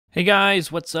Hey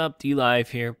guys, what's up? D-Live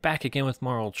here, back again with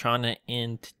more Ultrona.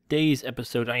 In today's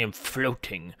episode, I am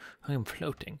floating.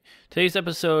 Today's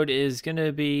episode is going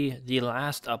to be the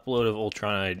last upload of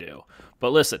Ultrona I do.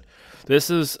 But listen,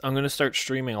 I'm going to start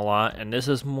streaming a lot, and this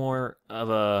is more of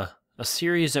a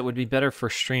series that would be better for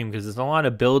stream, because there's a lot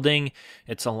of building,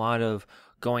 it's a lot of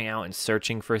going out and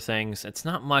searching for things. It's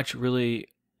not much really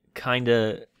kind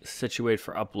of situated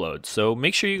for upload, so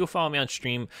make sure you go follow me on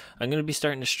stream. I'm going to be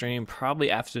starting to stream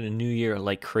probably after the new year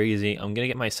like crazy. I'm going to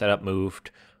get my setup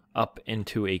moved up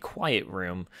into a quiet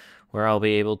room where I'll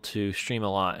be able to stream a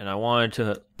lot, and I wanted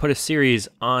to put a series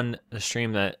on the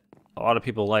stream that a lot of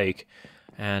people like,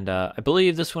 and I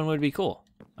believe this one would be cool.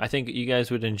 I think you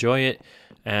guys would enjoy it,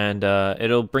 and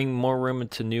it'll bring more room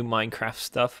into new Minecraft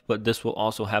stuff, but this will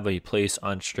also have a place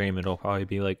on stream. It'll probably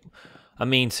be like a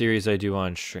main series I do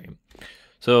on stream.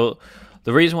 So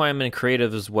the reason why I'm in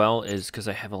creative as well is because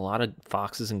I have a lot of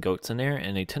foxes and goats in there,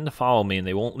 and they tend to follow me and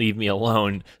they won't leave me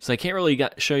alone. So I can't really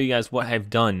show you guys what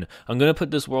I've done. I'm gonna put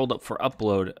this world up for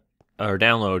upload or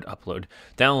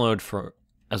download for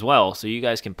as well, so you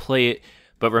guys can play it.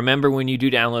 But remember, when you do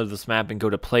download this map and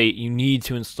go to play it, you need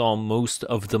to install most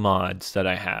of the mods that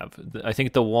I have. I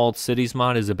think the Walled Cities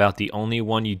mod is about the only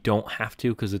one you don't have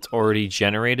to, because it's already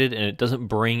generated and it doesn't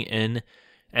bring in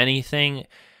anything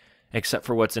except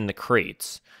for what's in the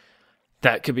crates.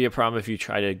 That could be a problem if you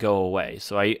try to go away.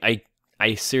 So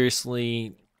I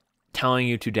seriously telling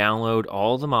you to download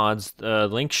all the mods. The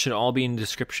links should all be in the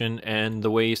description, and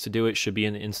the ways to do it should be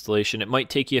in the installation. It might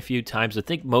take you a few times. I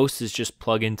think most is just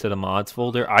plug into the mods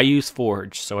folder. I use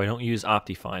Forge, so I don't use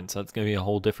Optifine, so that's going to be a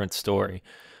whole different story.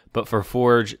 But for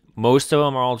Forge, most of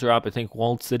them are all drop. I think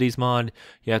Walled Cities mod,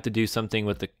 you have to do something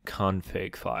with the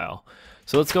config file.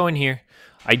 So let's go in here.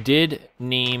 I did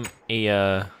name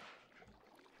a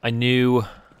new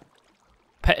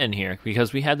pet in here,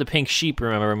 because we had the pink sheep,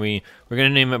 remember, and we were going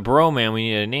to name it Broman. We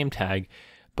needed a name tag,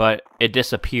 but it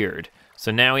disappeared. So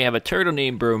now we have a turtle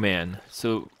named Broman.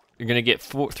 So you're going to get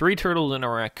 3 turtles and a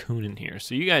raccoon in here.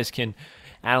 So you guys can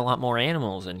add a lot more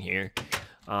animals in here.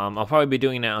 I'll probably be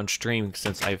doing that on stream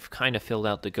since I've kind of filled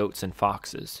out the goats and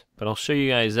foxes. But I'll show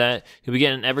you guys that. You'll be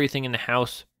getting everything in the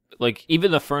house. Like even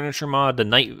the furniture mod, the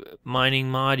night mining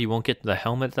mod, you won't get the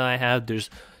helmet that I have.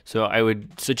 So I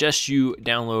would suggest you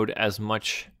download as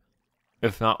much,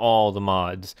 if not all, the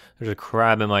mods. There's a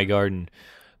crab in my garden.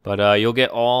 But you'll get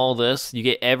all this. You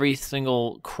get every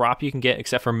single crop you can get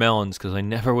except for melons, because I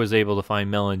never was able to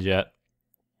find melons yet.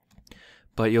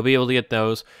 But you'll be able to get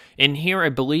those. In here, I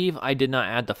believe I did not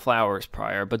add the flowers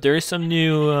prior, but there is some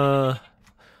new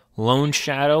Lone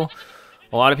Shadow.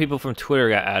 A lot of people from Twitter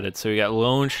got added. So we got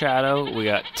Lone Shadow, we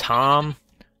got Tom,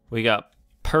 we got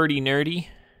Purdy Nerdy.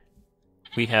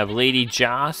 We have Lady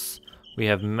Joss, we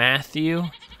have Matthew,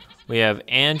 we have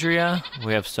Andrea,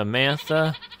 we have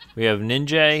Samantha, we have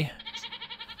Ninja,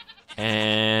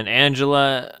 and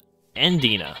Angela and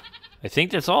Dina. I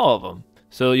think that's all of them.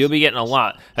 So you'll be getting a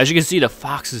lot. As you can see, the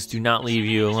foxes do not leave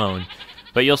you alone.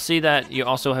 But you'll see that you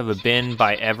also have a bin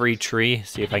by every tree.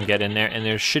 See if I can get in there. And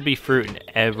there should be fruit in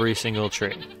every single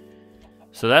tree.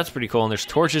 So that's pretty cool. And there's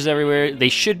torches everywhere. They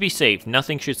should be safe.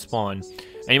 Nothing should spawn.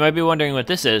 And you might be wondering what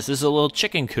this is. This is a little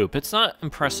chicken coop. It's not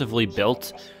impressively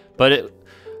built, but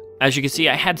as you can see,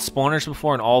 I had spawners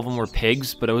before and all of them were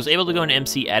pigs, but I was able to go into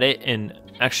MC Edit and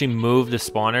actually move the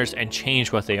spawners and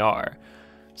change what they are.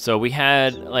 So we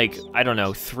had, like, I don't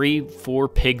know,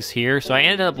 3-4 pigs here. So I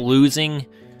ended up losing,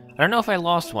 I don't know if I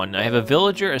lost one. I have a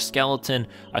villager, a skeleton,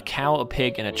 a cow, a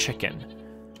pig, and a chicken.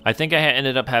 I think I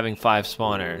ended up having 5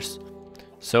 spawners.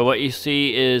 So what you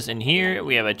see is in here,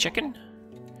 we have a chicken.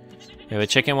 We have a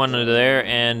chicken one under there,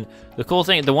 and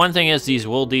the one thing is these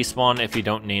will despawn if you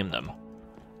don't name them.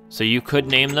 So you could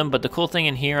name them, but the cool thing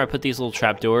in here, I put these little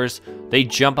trapdoors. They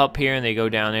jump up here and they go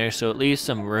down there, so it leaves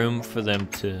some room for them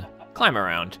to climb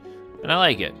around, and I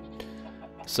like it.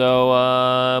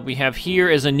 So we have here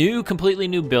is a completely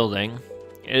new building.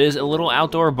 It is a little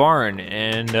outdoor barn,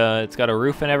 and it's got a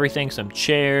roof and everything, some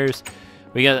chairs.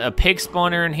 We got a pig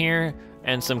spawner in here,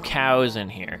 and some cows in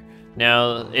here.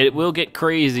 Now, it will get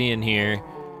crazy in here,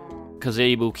 because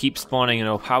they will keep spawning, and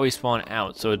it'll probably spawn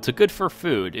out. So it's good for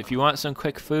food. If you want some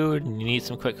quick food, and you need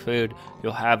some quick food,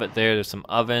 you'll have it there. There's some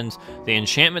ovens. The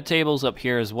enchantment table's up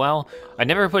here as well. I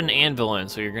never put an anvil in,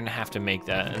 so you're going to have to make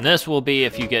that. And this will be,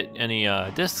 if you get any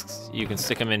discs, you can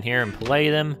stick them in here and play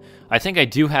them. I think I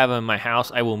do have them in my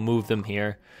house. I will move them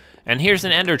here. And here's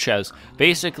an ender chest.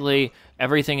 Basically,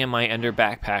 everything in my ender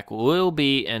backpack will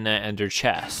be in that ender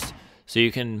chest. So you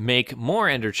can make more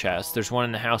ender chests. There's one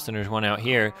in the house and there's one out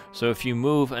here. So if you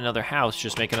move another house,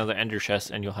 just make another ender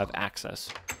chest and you'll have access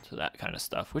to that kind of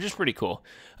stuff, which is pretty cool.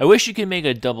 I wish you could make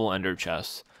a double ender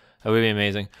chest. That would be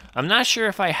amazing. I'm not sure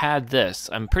if I had this.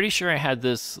 I'm pretty sure I had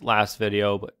this last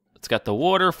video, but it's got the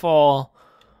waterfall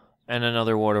and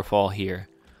another waterfall here.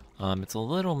 It's a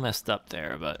little messed up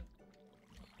there, but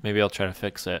maybe I'll try to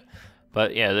fix it.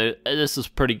 But yeah, this is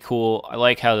pretty cool. I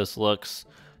like how this looks.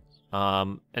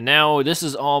 And now this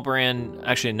is all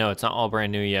actually no, it's not all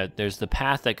brand new yet. There's the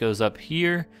path that goes up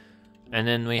here, and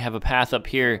then we have a path up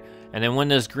here, and then when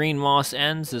this green moss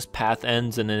ends, this path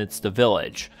ends, and then it's the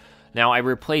village. Now I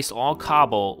replaced all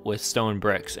cobble with stone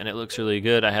bricks, and it looks really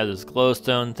good. I have this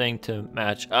glowstone thing to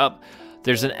match up.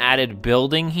 There's an added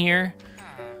building here,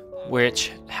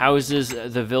 which houses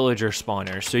the villager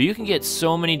spawner. So you can get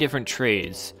so many different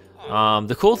trades.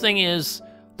 The cool thing is,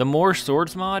 the more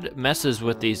swords mod messes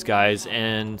with these guys,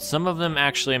 and some of them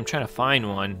actually, I'm trying to find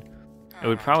one. It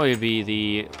would probably be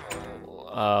the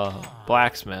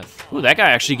blacksmith. Ooh, that guy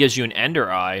actually gives you an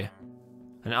ender eye.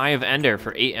 An eye of ender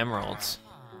for 8 emeralds.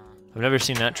 I've never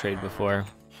seen that trade before.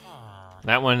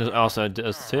 That one also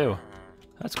does too.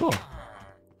 That's cool.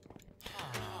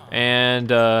 And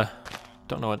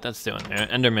don't know what that's doing there.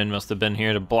 Enderman must have been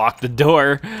here to block the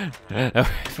door. That would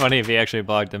be funny if he actually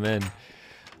blocked him in.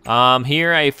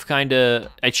 Here I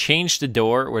changed the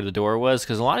door where the door was,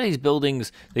 because a lot of these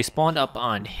buildings, they spawned up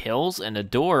on hills and the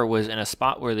door was in a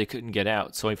spot where they couldn't get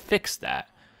out. So I fixed that.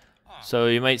 So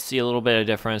you might see a little bit of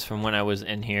difference from when I was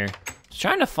in here. I was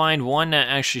trying to find one that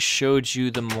actually showed you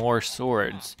the more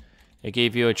swords. It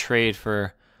gave you a trade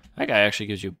for, that guy actually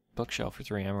gives you a bookshelf for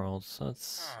 3 emeralds. So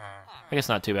that's, I guess,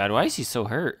 not too bad. Why is he so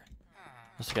hurt?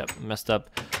 Must have got messed up.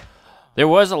 There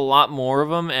was a lot more of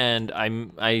them, and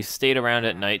I stayed around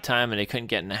at nighttime, and they couldn't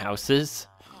get in the houses.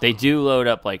 They do load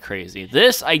up like crazy.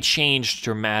 This I changed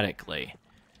dramatically.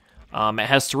 It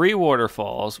has 3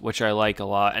 waterfalls, which I like a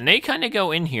lot, and they kind of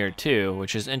go in here too,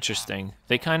 which is interesting.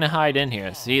 They kind of hide in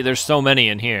here. See, there's so many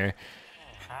in here.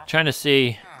 Trying to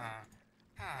see.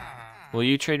 Will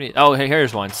you trade me? Oh,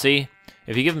 here's one. See?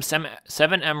 If you give him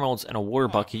 7 emeralds and a water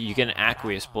bucket, you get an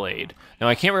aqueous blade. Now,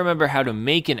 I can't remember how to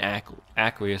make an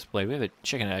aqueous blade. We have a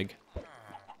chicken egg.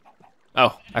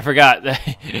 Oh, I forgot.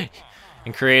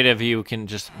 In creative, you can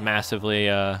just massively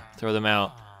throw them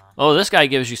out. Oh, this guy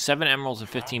gives you 7 emeralds and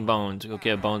 15 bones. You'll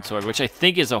get a bone sword, which I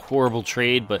think is a horrible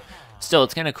trade, but still,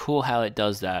 it's kind of cool how it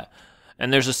does that.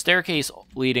 And there's a staircase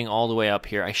leading all the way up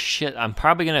here. I'm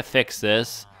probably going to fix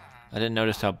this. I didn't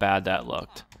notice how bad that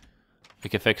looked. We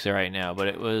could fix it right now, but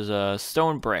it was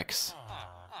stone bricks.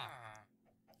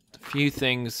 A few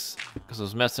things, because I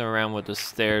was messing around with the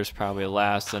stairs probably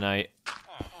last night.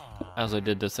 As I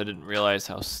did this, I didn't realize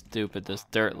how stupid this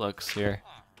dirt looks here.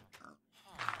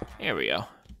 Here we go.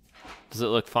 Does it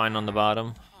look fine on the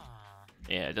bottom?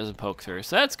 Yeah, it doesn't poke through,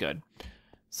 so that's good.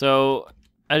 So,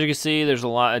 as you can see, there's a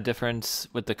lot of difference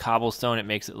with the cobblestone. It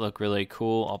makes it look really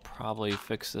cool. I'll probably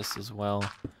fix this as well.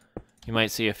 You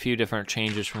might see a few different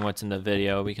changes from what's in the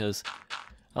video, because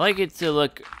I like it to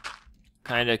look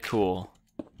kind of cool.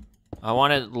 I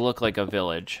want it to look like a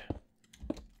village.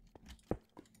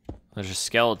 There's a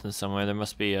skeleton somewhere. There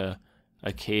must be a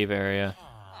cave area.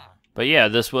 But yeah,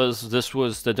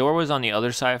 the door was on the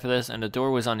other side for this, and the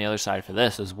door was on the other side for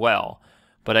this as well.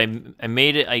 But I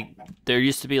made it, there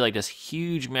used to be like this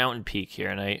huge mountain peak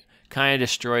here, and I kind of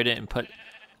destroyed it and put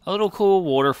a little cool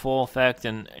waterfall effect,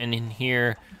 and in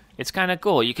here, it's kind of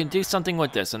cool. You can do something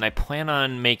with this, and I plan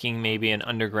on making maybe an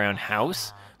underground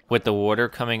house with the water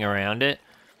coming around it.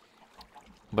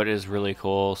 But it is really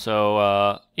cool.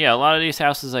 So, yeah, a lot of these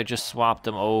houses, I just swapped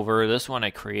them over. This one I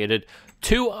created.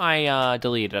 2 I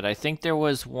deleted. I think there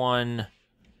was one, let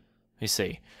me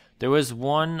see. There was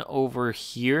one over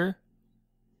here.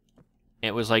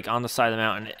 It was like on the side of the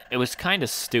mountain. It was kind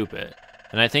of stupid.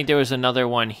 And I think there was another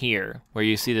one here where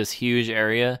you see this huge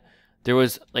area. There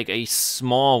was like a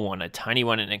small one, a tiny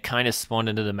one, and it kind of spawned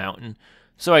into the mountain.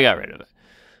 So I got rid of it.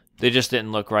 They just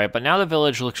didn't look right. But now the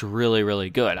village looks really,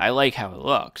 really good. I like how it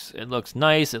looks. It looks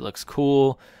nice. It looks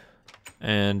cool.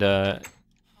 And I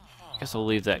guess I'll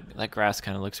leave that. That grass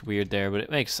kind of looks weird there, but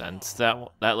it makes sense. That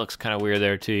looks kind of weird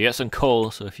there too. You got some coal,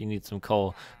 so if you need some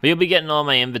coal. But you'll be getting all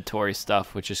my inventory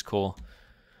stuff, which is cool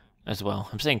as well.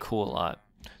 I'm saying cool a lot.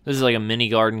 This is like a mini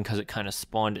garden because it kind of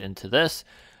spawned into this.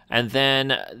 And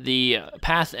then the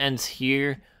path ends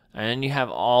here. And then you have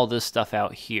all this stuff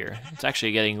out here. It's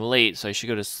actually getting late, so I should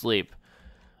go to sleep.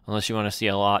 Unless you want to see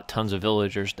tons of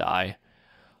villagers die.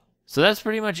 So that's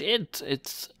pretty much it.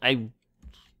 I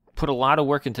put a lot of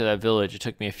work into that village. It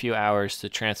took me a few hours to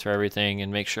transfer everything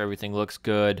and make sure everything looks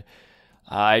good.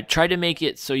 I tried to make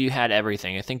it so you had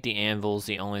everything. I think the anvil's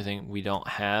the only thing we don't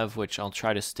have, which I'll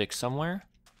try to stick somewhere.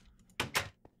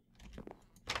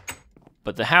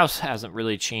 But the house hasn't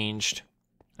really changed.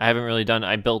 I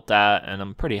built that, and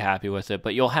I'm pretty happy with it.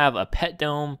 But you'll have a pet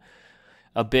dome,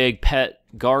 a big pet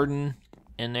garden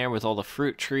in there with all the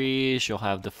fruit trees. You'll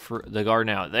have the garden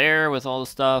out there with all the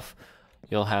stuff.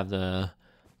 You'll have the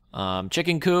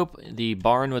chicken coop, the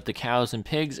barn with the cows and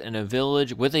pigs, and a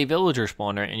village with a villager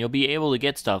spawner. And you'll be able to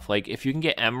get stuff like if you can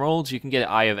get emeralds, you can get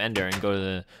Eye of Ender and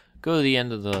go to the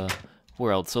end of the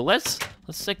world. So let's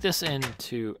stick this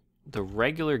into the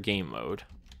regular game mode,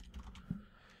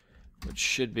 which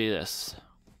should be this.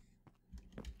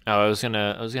 Oh, I was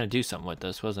gonna do something with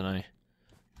this, wasn't I?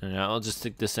 No, I'll just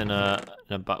stick this in ooh,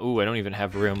 I don't even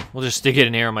have room. We'll just stick it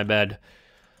in here on my bed.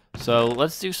 So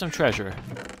let's do some treasure.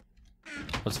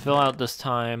 Let's fill out this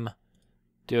time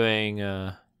doing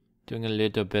a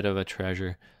little bit of a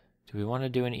treasure. Do we want to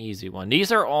do an easy one?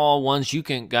 These are all ones you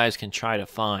guys can try to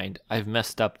find. I've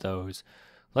messed up those.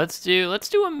 Let's do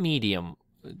a medium.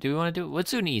 Let's do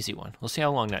an easy one. We'll see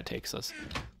how long that takes us.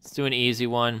 Let's do an easy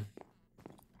one.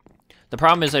 The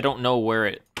problem is I don't know where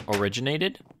it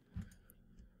originated.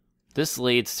 This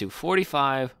leads to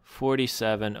 45,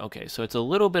 47. Okay, so it's a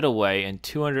little bit away, and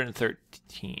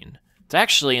 213. It's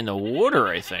actually in the water,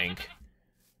 I think.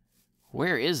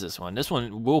 Where is this one? This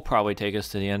one will probably take us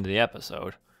to the end of the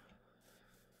episode.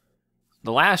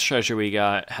 The last treasure we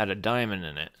got had a diamond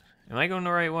in it. Am I going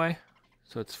the right way?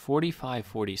 So it's 45,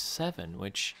 47,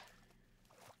 which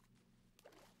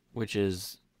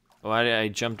is... Why I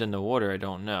jumped in the water, I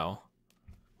don't know.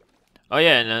 Oh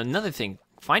yeah, and another thing.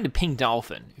 Find a pink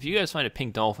dolphin. If you guys find a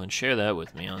pink dolphin, share that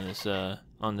with me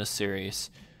on this series.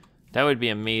 That would be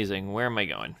amazing. Where am I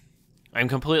going? I'm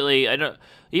completely... I don't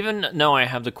even know I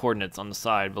have the coordinates on the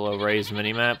side below Ray's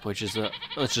minimap, which is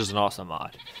an awesome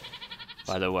mod,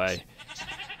 by the way.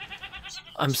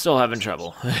 I'm still having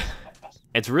trouble.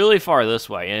 It's really far this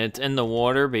way, and it's in the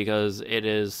water because it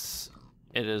is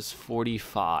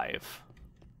 45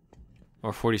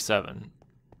 or 47.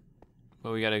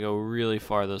 But we gotta go really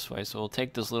far this way, so we'll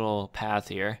take this little path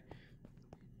here.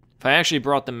 If I actually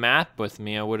brought the map with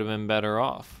me, I would have been better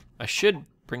off. I should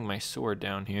bring my sword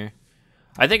down here.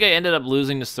 I think I ended up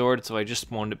losing the sword, so I just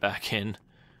spawned it back in.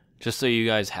 Just so you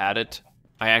guys had it.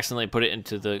 I accidentally put it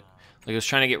into the... Like, I was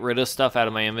trying to get rid of stuff out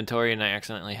of my inventory, and I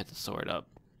accidentally hit the sword up.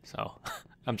 So,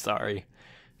 I'm sorry.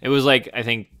 It was like, I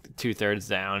think, 2/3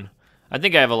 down. I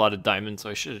think I have a lot of diamonds, so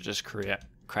I should have just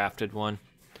crafted one.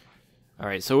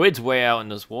 Alright, so it's way out in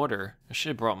this water. I should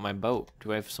have brought my boat.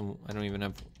 Do I have some... I don't even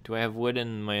have... Do I have wood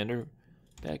in my under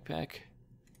backpack?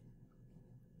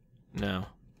 No.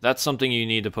 That's something you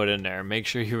need to put in there. Make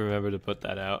sure you remember to put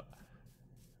that out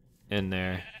in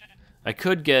there. I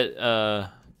could get, is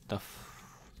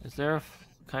there a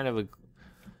kind of a...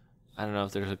 I don't know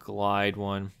if there's a glide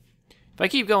one. If I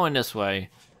keep going this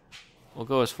way, we'll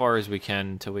go as far as we can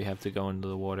until we have to go into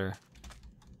the water.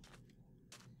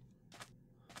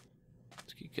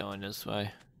 Going this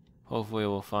way. Hopefully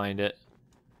we'll find it.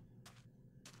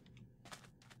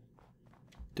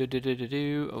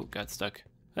 Oh, got stuck.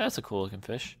 That's a cool looking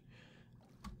fish.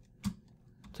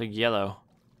 It's like yellow.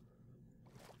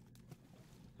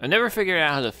 I never figured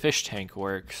out how the fish tank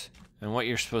works and what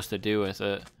you're supposed to do with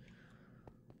it.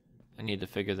 I need to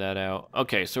figure that out.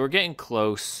 Okay, so we're getting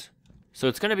close. So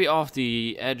it's gonna be off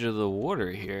the edge of the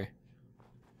water here.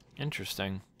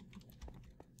 Interesting.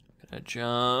 Gonna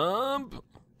jump.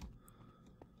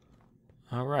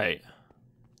 Alright,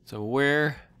 so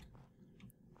we're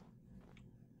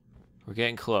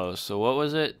getting close. So what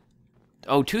was it?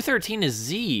 Oh, 213 is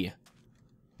Z.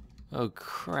 Oh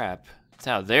crap, it's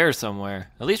out there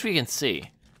somewhere. At least we can see.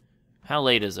 How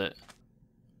late is it?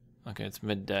 Okay, it's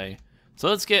midday. So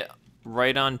let's get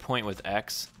right on point with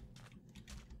X.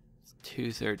 It's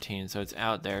 213, so it's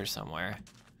out there somewhere.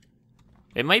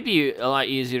 It might be a lot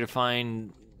easier to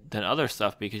find than other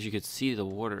stuff because you could see the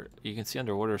water. You can see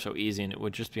underwater so easy, and it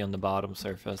would just be on the bottom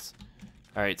surface.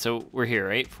 All right, so we're here,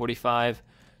 right? 45.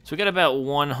 So we got about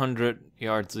 100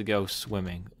 yards to go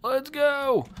swimming. Let's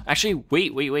go. Actually,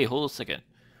 wait. Hold a second.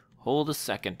 Hold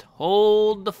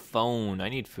the phone. I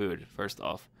need food first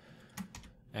off.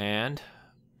 And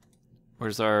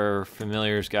where's our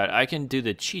familiars guide? I can do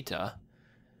the cheetah,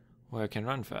 where I can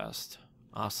run fast.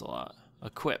 Ocelot.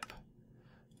 Equip.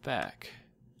 Back.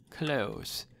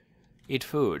 Close. Eat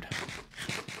food.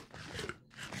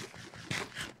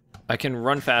 I can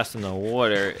run fast in the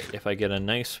water if I get a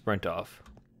nice sprint off.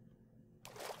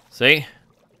 See?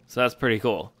 So that's pretty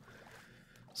cool.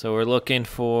 So we're looking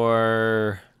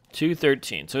for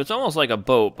 213. So it's almost like a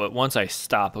boat, but once I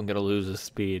stop, I'm going to lose the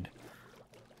speed.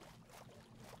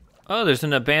 Oh, there's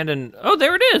an abandoned... Oh,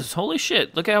 there it is! Holy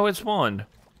shit, look how it spawned.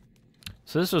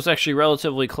 So this was actually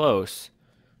relatively close.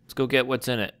 Let's go get what's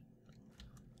in it.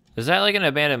 Is that like an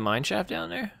abandoned mine shaft down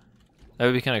there? That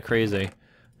would be kind of crazy.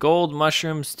 Gold,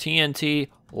 mushrooms, TNT,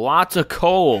 lots of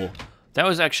coal. That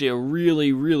was actually a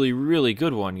really, really, really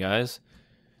good one, guys.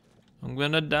 I'm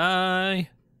gonna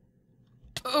die.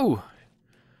 Oh!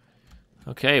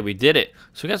 Okay, we did it.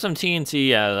 So we got some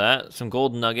TNT out of that, some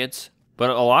gold nuggets, but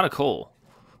a lot of coal.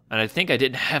 And I think I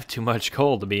didn't have too much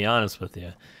coal, to be honest with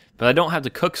you. But I don't have to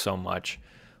cook so much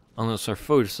unless for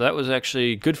food. So that was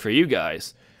actually good for you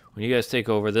guys. When you guys take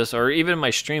over this, or even my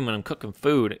stream when I'm cooking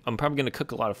food, I'm probably going to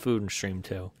cook a lot of food in stream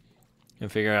too.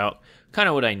 And figure out kind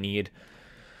of what I need.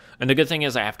 And the good thing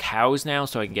is I have cows now,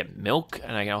 so I can get milk,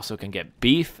 and I also can get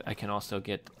beef. I can also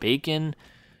get bacon,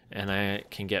 and I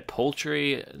can get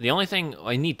poultry. The only thing,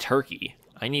 I need turkey.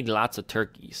 I need lots of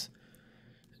turkeys.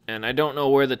 And I don't know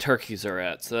where the turkeys are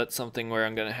at, so that's something where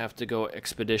I'm going to have to go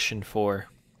expedition for.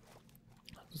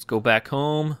 Let's go back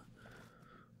home,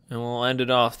 and we'll end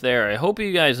it off there. I hope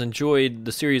you guys enjoyed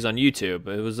the series on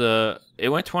YouTube. It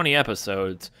went 20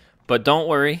 episodes, but don't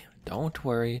worry,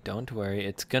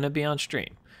 it's going to be on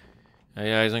stream. You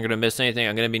guys aren't going to miss anything.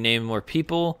 I'm going to be naming more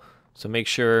people, so make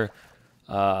sure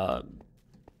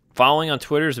following on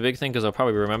Twitter is a big thing because I'll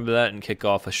probably remember that and kick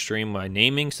off a stream by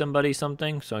naming somebody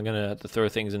something. So I'm going to have to throw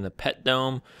things in the pet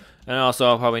dome. And also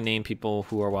I'll probably name people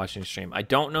who are watching the stream. I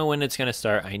don't know when it's going to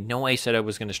start. I know I said I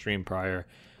was going to stream prior.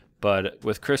 But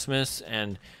with Christmas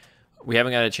and we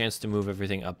haven't got a chance to move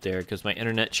everything up there because my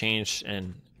internet changed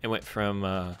and it went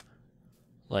from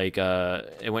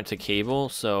it went to cable.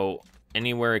 So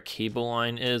anywhere a cable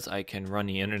line is, I can run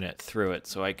the internet through it.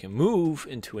 So I can move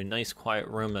into a nice quiet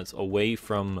room that's away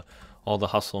from all the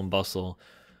hustle and bustle.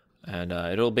 And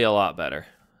it'll be a lot better.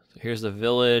 So here's the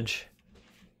village.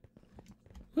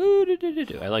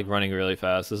 I like running really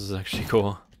fast. This is actually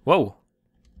cool. Whoa.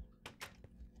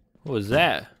 What was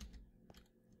that?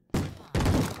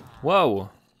 Whoa.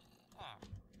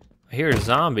 I hear a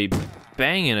zombie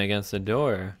banging against the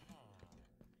door.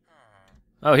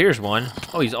 Oh, here's one.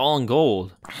 Oh, he's all in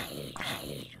gold.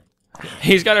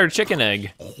 He's got our chicken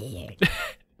egg.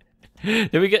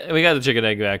 We got the chicken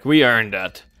egg back. We earned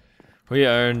it. We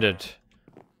earned it.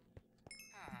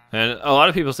 And a lot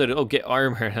of people said, oh, get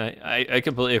armor. And I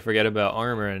completely forget about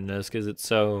armor in this because there's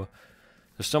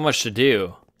so much to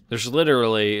do. There's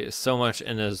literally so much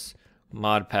in this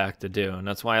mod pack to do. And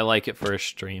that's why I like it for a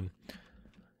stream.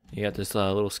 You got this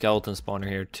little skeleton spawner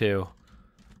here too.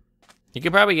 You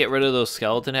could probably get rid of those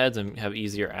skeleton heads and have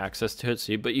easier access to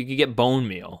it. But you could get bone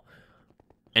meal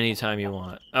anytime you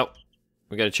want. Oh,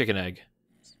 we got a chicken egg.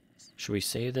 Should we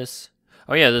save this?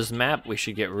 Oh yeah, this map we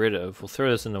should get rid of. We'll throw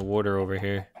this in the water over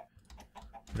here.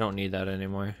 We don't need that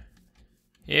anymore.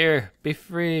 Here, be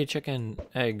free, chicken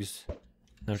eggs.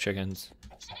 No chickens.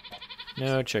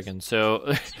 No chickens.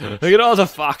 So, look at all the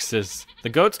foxes. The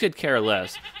goats could care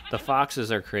less. The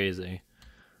foxes are crazy.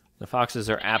 The foxes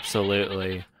are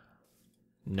absolutely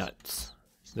nuts.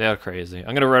 They are crazy.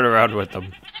 I'm gonna run around with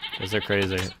them because they're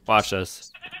crazy. Watch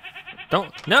this.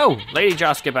 No! Lady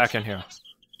Joss, get back in here.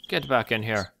 Get back in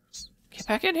here. Get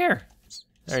back in here.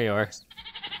 There you are.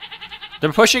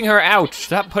 They're pushing her out.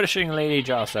 Stop pushing Lady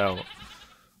Joss out.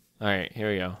 Alright,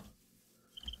 here we go.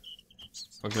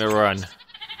 We're gonna run.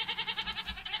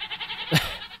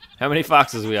 How many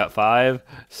foxes we got? 5?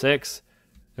 6?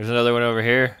 There's another one over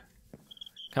here.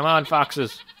 Come on,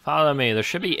 foxes. Follow me. There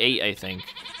should be 8, I think.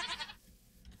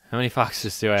 How many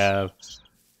foxes do I have?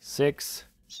 6.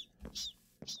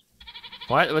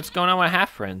 What? What's going on with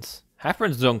half-prints?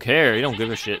 Half-prints don't care. You don't give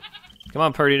a shit. Come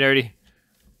on, Purdy Nerdy.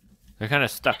 They're kind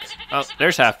of stuck. Oh,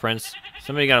 there's half-prints.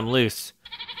 Somebody got him loose.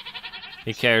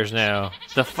 He cares now.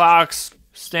 The fox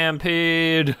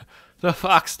stampede. The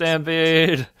fox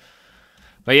stampede.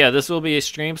 But yeah, this will be a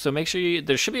stream, so make sure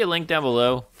there should be a link down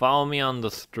below. Follow me on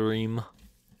the stream.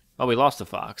 Oh, we lost a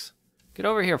fox. Get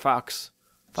over here, fox.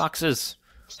 Foxes.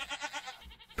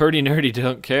 Purdy Nerdy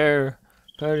don't care.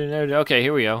 Purdy Nerdy. Okay,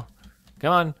 here we go.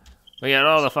 Come on. We got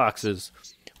all the foxes.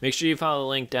 Make sure you follow the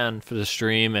link down for the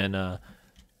stream, and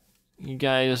you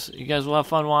guys will have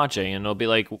fun watching, and it'll be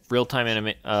like real-time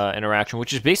interaction,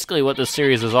 which is basically what this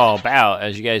series is all about.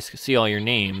 As you guys see all your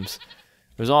names,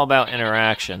 it was all about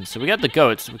interaction. So we got the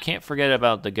goats. We can't forget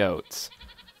about the goats.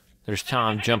 There's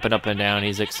Tom jumping up and down.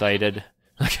 He's excited.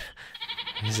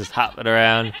 He's just hopping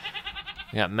around.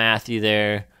 We got Matthew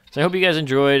there. So I hope you guys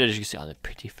enjoyed. As you can see, all the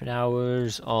pretty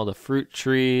flowers, all the fruit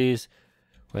trees.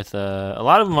 With a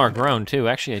lot of them are grown too.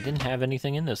 Actually, I didn't have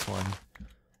anything in this one.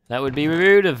 That would be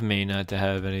rude of me not to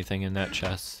have anything in that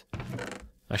chest.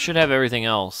 I should have everything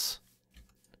else.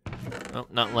 Oh,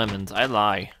 not lemons. I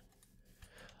lie.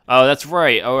 Oh, that's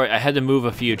right. Oh, I had to move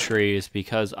a few trees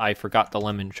because I forgot the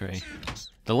lemon tree.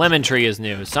 The lemon tree is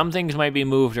new. Some things might be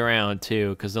moved around too,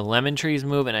 because the lemon trees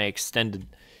move and I extended.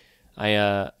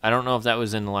 I don't know if that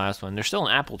was in the last one. There's still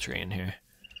an apple tree in here.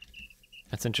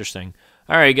 That's interesting.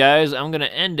 All right, guys, I'm gonna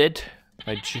end it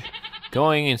by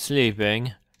going and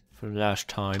sleeping for the last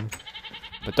time.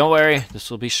 But don't worry,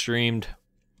 this will be streamed.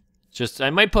 Just, I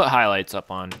might put highlights up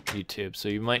on YouTube, so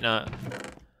you might not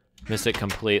miss it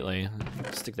completely.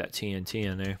 Stick that TNT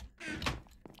in there.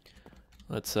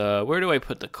 Let's, where do I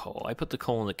put the coal? I put the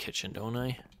coal in the kitchen, don't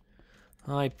I?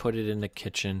 I put it in the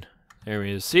kitchen. There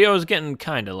he is. See, I was getting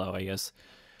kind of low, I guess.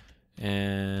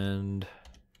 And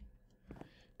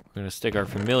we're going to stick our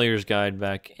familiars guide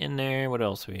back in there. What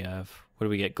else do we have? What do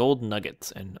we get? Gold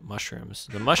nuggets and mushrooms.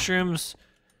 The mushrooms,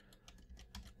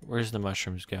 where's the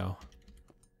mushrooms go?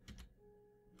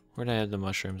 Where'd I have the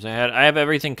mushrooms? I have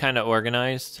everything kind of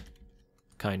organized.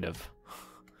 Kind of.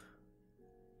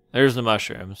 There's the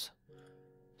mushrooms.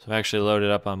 So I've actually loaded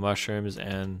up on mushrooms,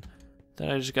 and then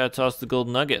I just gotta toss the gold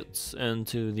nuggets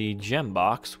into the gem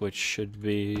box, which should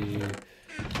be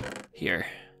here.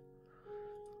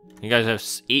 You guys have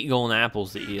 8 golden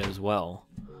apples to eat as well.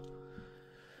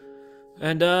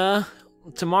 And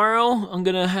tomorrow I'm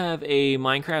gonna have a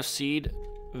Minecraft seed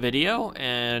video,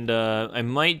 and I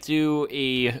might do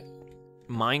a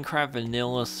Minecraft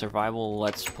vanilla survival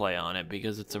let's play on it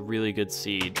because it's a really good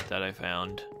seed that I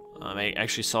found. I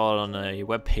actually saw it on a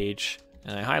web page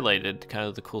and I highlighted kind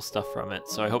of the cool stuff from it,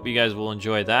 so I hope you guys will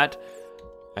enjoy that.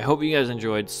 I hope you guys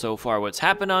enjoyed so far what's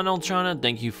happened on Ultrona.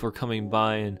 Thank you for coming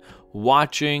by and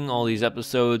watching all these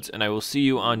episodes, and I will see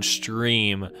you on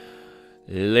stream.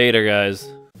 Later,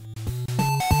 guys.